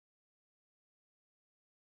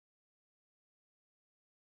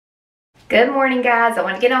Good morning, guys. I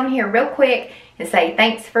want to get on here real quick and say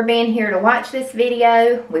thanks for being here to watch this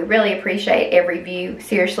video. We really appreciate every view.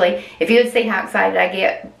 Seriously, if you would see how excited I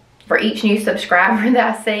get for each new subscriber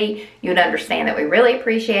that I see, you would understand that we really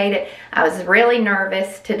appreciate it. I was really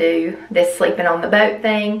nervous to do this sleeping on the boat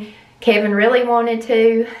thing. Kevin really wanted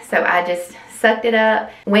to, so I just sucked it up,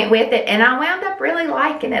 went with it, and I wound up really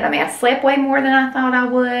liking it. I mean, I slept way more than I thought I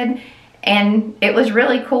would, and it was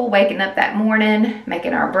really cool waking up that morning,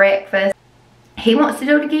 making our breakfast. He wants to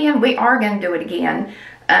do it again. We are going to do it again.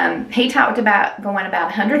 He talked about going about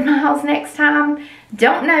 100 miles next time.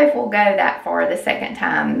 Don't know if we'll go that far the second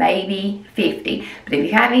time, maybe 50. But if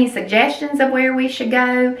you have any suggestions of where we should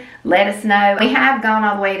go, let us know. We have gone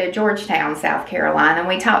all the way to Georgetown, South Carolina, and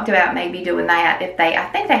we talked about maybe doing that if I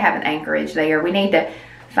think they have an anchorage there. We need to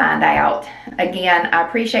find out. Again, I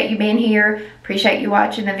appreciate you being here. Appreciate you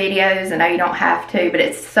watching the videos. I know you don't have to, but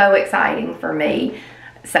it's so exciting for me.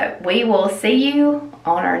 So we will see you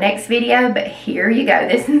on our next video, but here you go.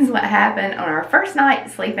 This is what happened on our first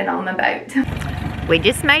night sleeping on the boat. We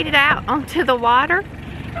just made it out onto the water.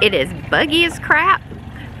 It is buggy as crap,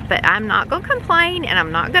 but I'm not gonna complain and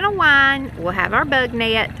I'm not gonna whine. We'll have our bug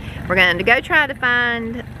net. We're gonna go try to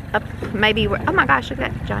find maybe, oh my gosh, look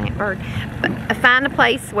at that giant bird. But find a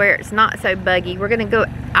place where it's not so buggy. We're gonna go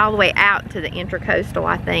all the way out to the Intracoastal,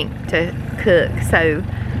 I think, to cook, so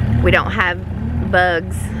we don't have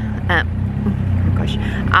bugs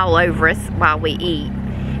all over us while we eat.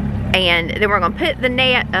 And then we're gonna put the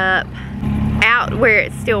net up out where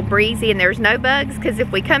it's still breezy and there's no bugs, because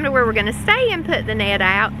if we come to where we're gonna stay and put the net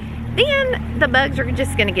out, then the bugs are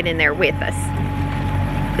just gonna get in there with us.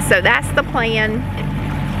 So that's the plan,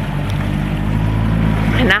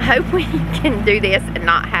 and I hope we can do this and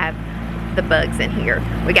not have the bugs in here.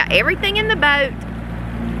 We got everything in the boat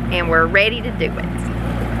and we're ready to do it.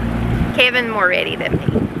 Kevin more ready than me.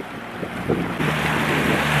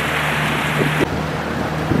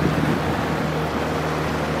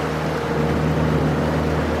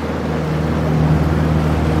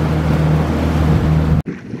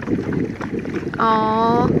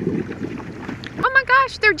 Aww. Oh my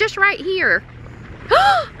gosh, they're just right here.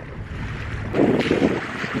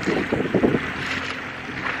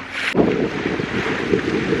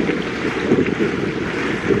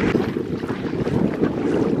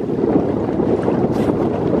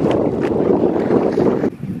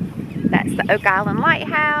 That's the Oak Island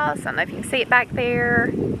Lighthouse. I don't know if you can see it back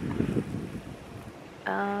there.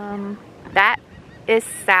 That is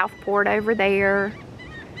Southport over there.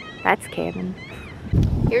 That's Kevin.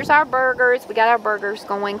 Here's our burgers. We got our burgers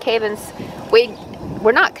going.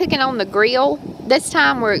 We're not cooking on the grill this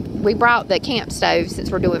time. We brought the camp stove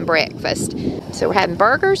since we're doing breakfast. So we're having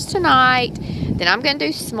burgers tonight. Then I'm gonna do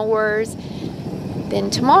s'mores. Then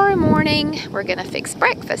tomorrow morning we're gonna fix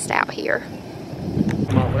breakfast out here.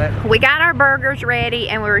 We got our burgers ready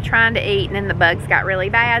and we were trying to eat, and then the bugs got really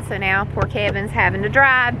bad, so now poor Kevin's having to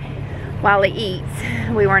drive while he eats.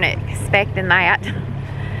 We weren't expecting that.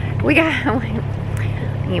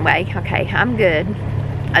 Anyway, okay, I'm good.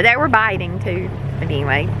 They were biting too, but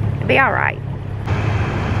anyway, it'll be all right.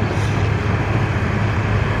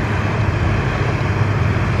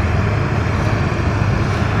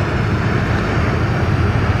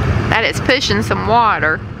 That is pushing some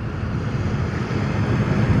water.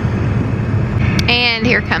 And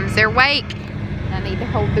here comes their wake. I need to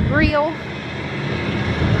hold the grill.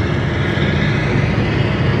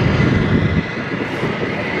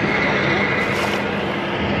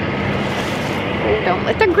 Don't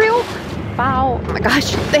let the grill fall. Oh my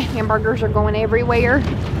gosh, the hamburgers are going everywhere.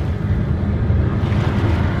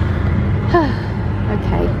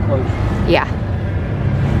 Okay. Yeah.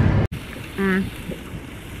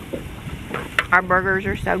 Our burgers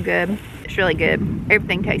are so good. It's really good.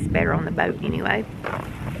 Everything tastes better on the boat anyway. I'm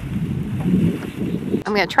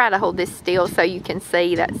gonna try to hold this still so you can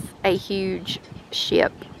see that's a huge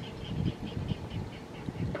ship.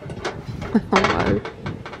 Oh,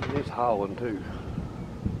 it's hauling too.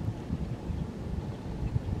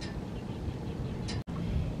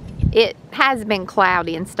 It has been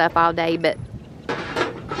cloudy and stuff all day, but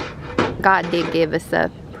God did give us a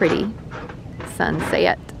pretty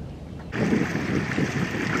sunset.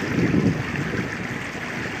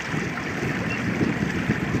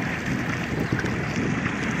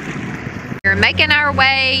 We're making our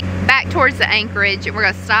way back towards the anchorage, and we're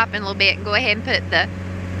going to stop in a little bit and go ahead and put the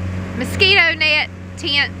mosquito net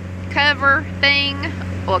tent cover thing.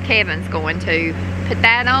 Well, Kevin's going to put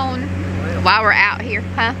that on while we're out here.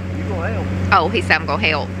 Huh? You gonna help? Oh, he said I'm going to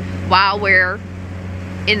help. While we're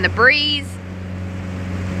in the breeze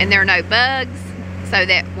and there are no bugs. so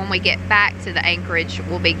that when we get back to the anchorage,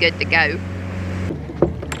 we'll be good to go.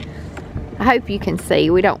 I hope you can see,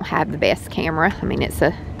 we don't have the best camera. I mean, it's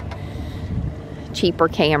a cheaper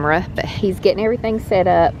camera, but he's getting everything set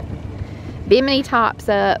up. Bimini top's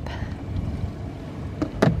up.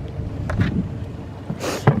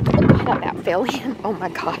 I about fell in. Oh my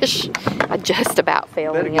gosh. I just about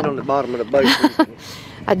fell in. Better get on the bottom of the boat.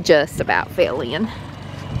 I just about fell in.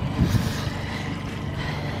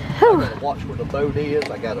 I gotta watch where the boat is.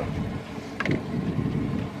 I gotta.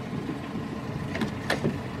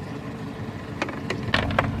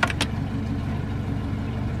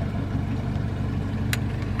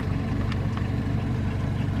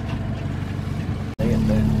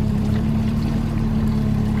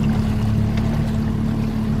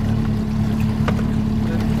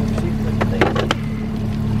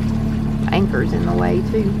 Anchor's in the way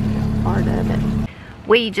too, part of it.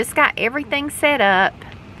 We just got everything set up,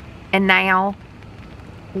 and now,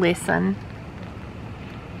 listen.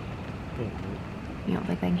 You don't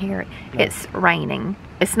think they can hear it? No. It's raining.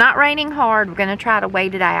 It's not raining hard. We're gonna try to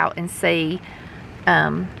wait it out and see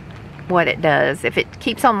what it does. If it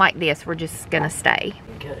keeps on like this, we're just gonna stay.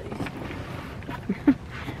 Okay.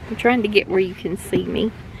 I'm trying to get where you can see me.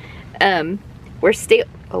 We're still,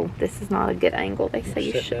 oh, this is not a good angle. They say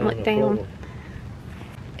you shouldn't look down.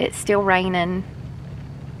 It's still raining.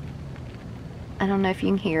 I don't know if you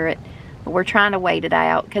can hear it, but we're trying to wait it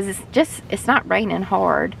out because it's not raining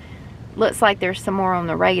hard. Looks like there's some more on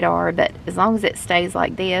the radar, but as long as it stays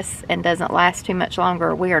like this and doesn't last too much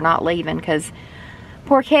longer, we are not leaving, because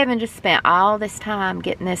poor Kevin just spent all this time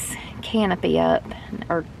getting this canopy up,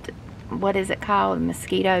 or what is it called, a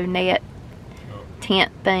mosquito net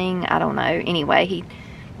tent thing, I don't know. Anyway, he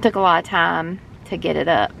took a lot of time to get it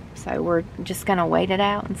up, so we're just gonna wait it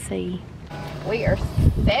out and see. We are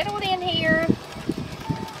settled in here.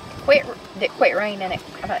 Quit raining. I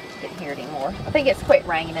didn't hear it anymore. I think it's quit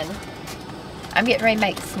raining. I'm getting ready to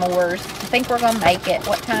make s'mores. I think we're gonna make it.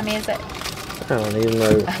 What time is it? I don't even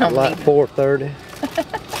know. Like 4:30.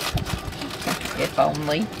 If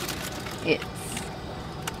only. It's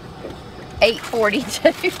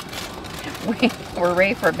 8:42. We're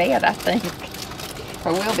ready for bed, I think.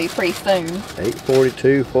 Or we'll be pretty soon.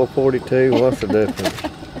 8:42, 4:42. What's the difference?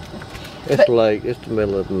 It's late. It's the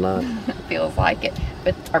middle of the night. It feels like it.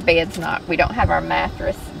 But our bed's not. We don't have our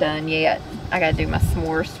mattress done yet. I gotta do my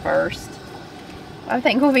s'mores first. I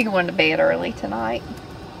think we'll be going to bed early tonight.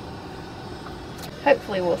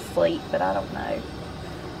 Hopefully we'll sleep, but I don't know.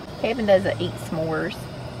 Kevin doesn't eat s'mores.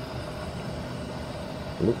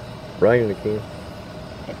 Oop, raining again.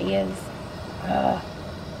 It is.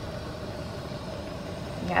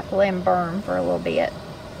 You have to let him burn for a little bit.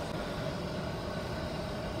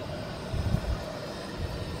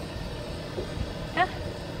 Ah, a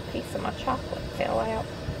piece of my chocolate fell out.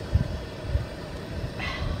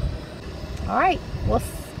 Alright, we'll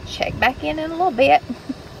check back in a little bit.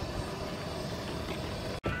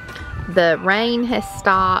 The rain has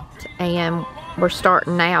stopped and we're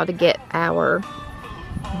starting now to get our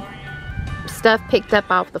stuff picked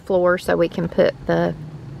up off the floor so we can put the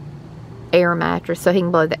air mattress, so he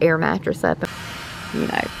can blow the air mattress up. You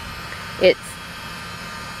know, it's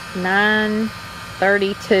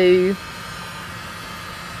 9:32.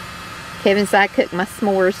 Kevin said I cooked my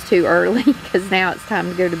s'mores too early because now it's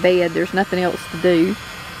time to go to bed. There's nothing else to do.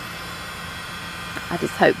 I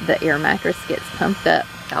just hope the air mattress gets pumped up.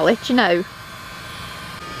 I'll let you know.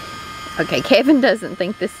 Okay, Kevin doesn't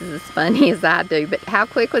think this is as funny as I do, but how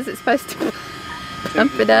quick was it supposed to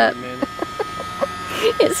pump it up?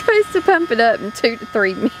 It's supposed to pump it up in 2 to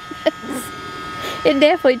 3 minutes. It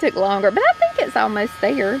definitely took longer, but I think it's almost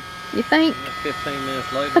there. You think? 15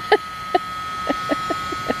 minutes later.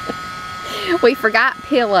 We forgot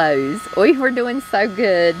pillows. We were doing so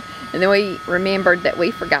good, and then we remembered that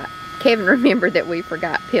we forgot. Kevin remembered that we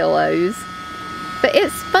forgot pillows. But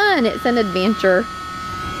it's fun. It's an adventure.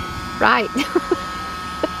 Right?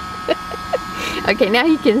 Okay, now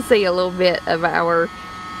you can see a little bit of our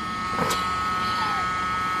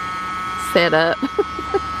setup.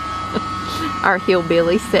 Our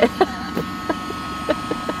hillbilly setup.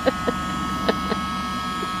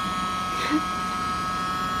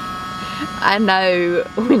 I know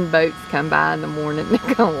when boats come by in the morning,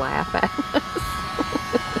 they're gonna laugh at us.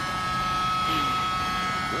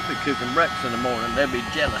 We'll be cooking breakfast in the morning. They'll be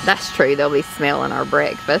jealous. That's true. They'll be smelling our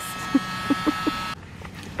breakfast.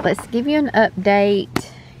 Let's give you an update.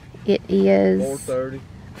 It is 4:30.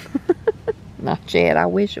 Not yet. I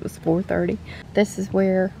wish it was 4:30. This is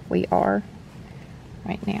where we are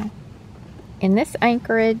right now. In this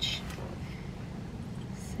anchorage,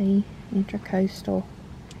 see, Intracoastal.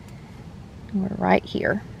 We're right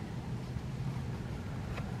here.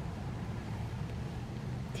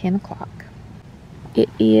 10 o'clock. It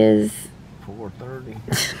is 4:30.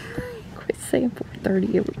 Quit saying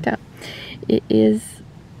 4:30 every time. It is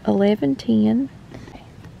 11:10.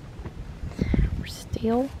 We're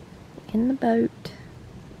still in the boat.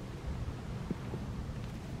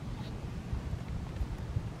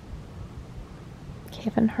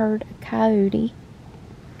 Kevin heard a coyote,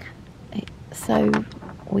 so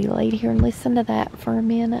we laid here and listened to that for a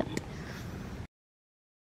minute.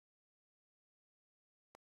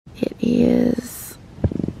 It is,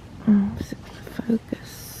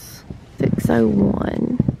 focus,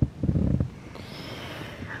 6:01.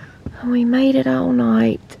 We made it all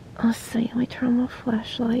night. Let's see, let me turn my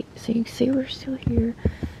flashlight so you can see we're still here.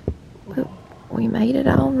 But we made it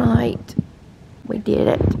all night. We did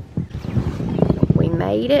it. We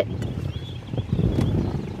made it.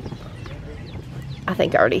 I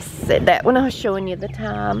think I already said that when I was showing you the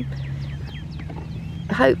time.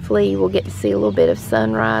 Hopefully we'll get to see a little bit of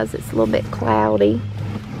sunrise. It's a little bit cloudy,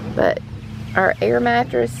 but our air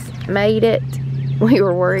mattress made it. We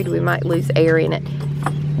were worried we might lose air in it.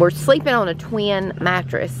 We're sleeping on a twin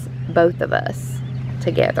mattress, both of us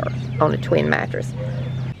together on a twin mattress.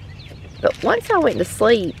 But once I went to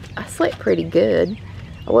sleep, I slept pretty good.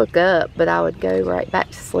 I woke up, but I would go right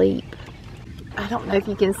back to sleep. I don't know if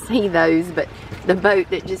you can see those, but the boat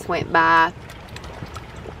that just went by,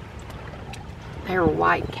 they were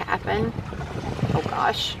white capping. Oh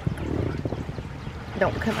gosh.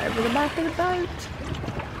 Don't come over the back of the boat.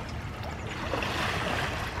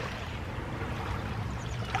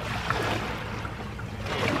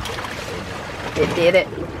 It did it.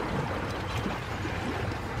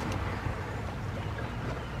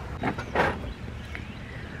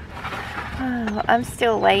 Oh, I'm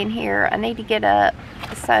still laying here. I need to get up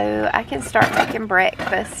so I can start making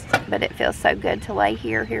breakfast, but it feels so good to lay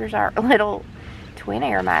here. Here's our little twin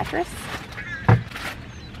air mattress.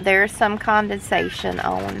 There's some condensation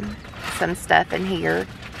on some stuff in here,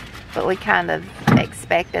 but we kind of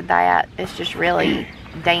expected that. It's just really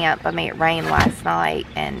damp. I mean, it rained last night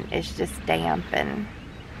and it's just damp and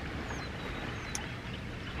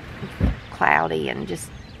cloudy and just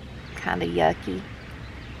kind of yucky.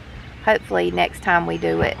 Hopefully next time we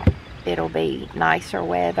do it, it'll be nicer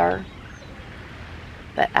weather.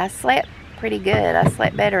 But I slept pretty good. I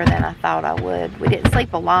slept better than I thought I would. We didn't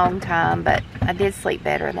sleep a long time, but I did sleep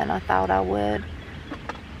better than I thought I would.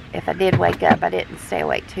 If I did wake up, I didn't stay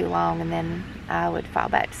awake too long, and then I would fall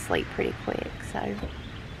back to sleep pretty quick. So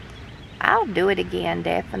I'll do it again,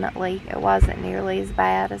 definitely. It wasn't nearly as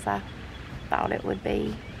bad as I thought it would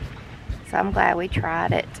be. So I'm glad we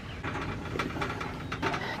tried it.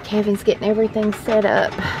 Kevin's getting everything set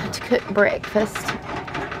up to cook breakfast.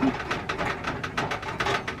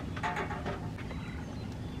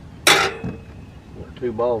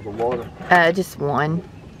 2 balls of water? Just one.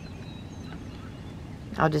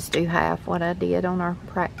 I'll just do half what I did on our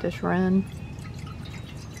practice run.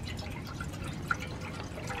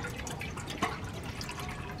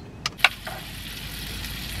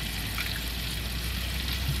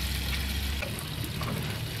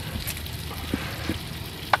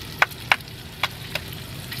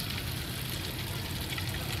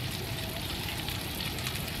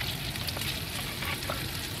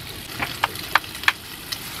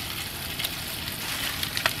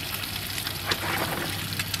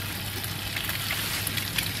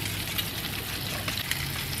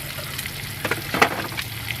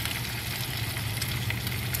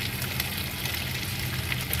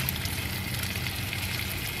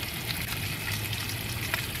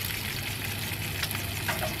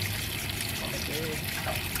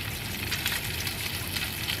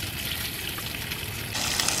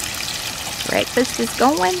 Breakfast is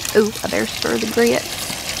going. Ooh, I better stir the grits.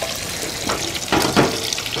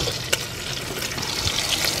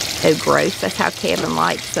 Oh, gross. That's how Kevin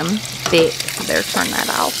likes them. Thick. I better turn that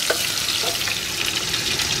off.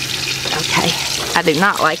 Okay. I do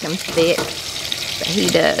not like them thick, but he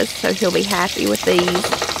does, so he'll be happy with these.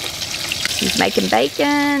 He's making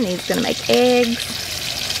bacon. He's going to make eggs.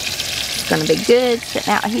 It's going to be good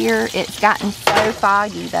sitting out here. It's gotten so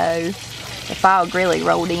foggy, though. The fog really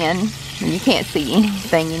rolled in. And you can't see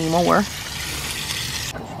anything anymore.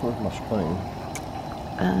 Where's my spoon?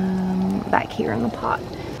 Back here in the pot.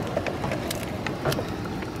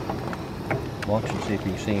 Watch and see if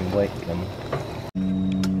you can see him wake coming.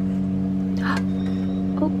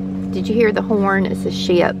 Oh, did you hear the horn? It's a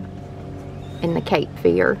ship in the Cape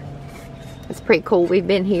Fear. It's pretty cool. We've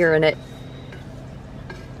been hearing it.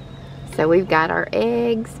 So we've got our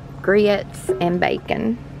eggs, grits, and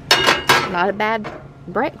bacon. Not a bad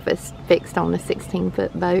breakfast fixed on a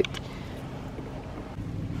 16-foot boat.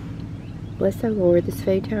 Bless, O Lord, this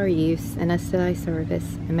food to our use and us to thy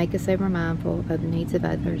service, and make us ever mindful of the needs of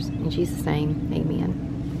others. In Jesus' name,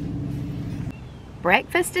 amen.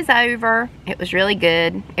 Breakfast is over. It was really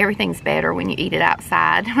good. Everything's better when you eat it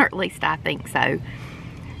outside, or at least I think so.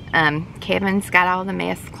 Kevin's got all the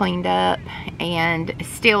mess cleaned up, and it's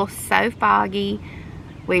still so foggy.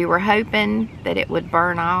 We were hoping that it would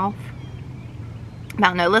burn off. I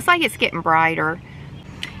don't know, looks like it's getting brighter.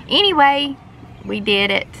 Anyway, we did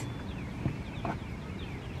it.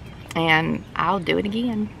 And I'll do it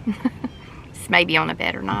again. It's maybe on a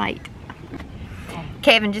better night.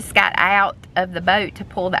 Kevin just got out of the boat to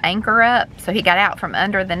pull the anchor up. So he got out from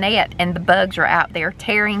under the net, and the bugs are out there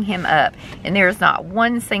tearing him up. And there's not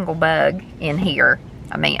one single bug in here.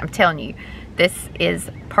 I mean, I'm telling you, this is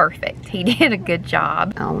perfect. He did a good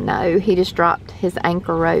job. Oh no, he just dropped his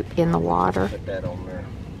anchor rope in the water. Put that on there.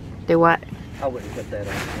 Do what? I wouldn't put that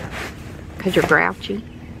on there. Because you're grouchy?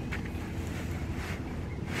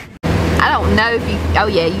 I don't know if you, oh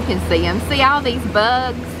yeah, you can see them. See all these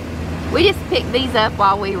bugs? We just picked these up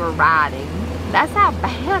while we were riding. That's how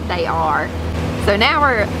bad they are. So now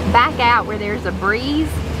we're back out where there's a breeze.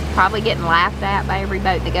 Probably getting laughed at by every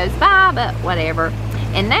boat that goes by, but whatever.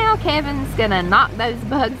 And now Kevin's gonna knock those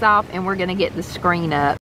bugs off, and we're gonna get the screen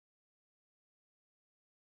up.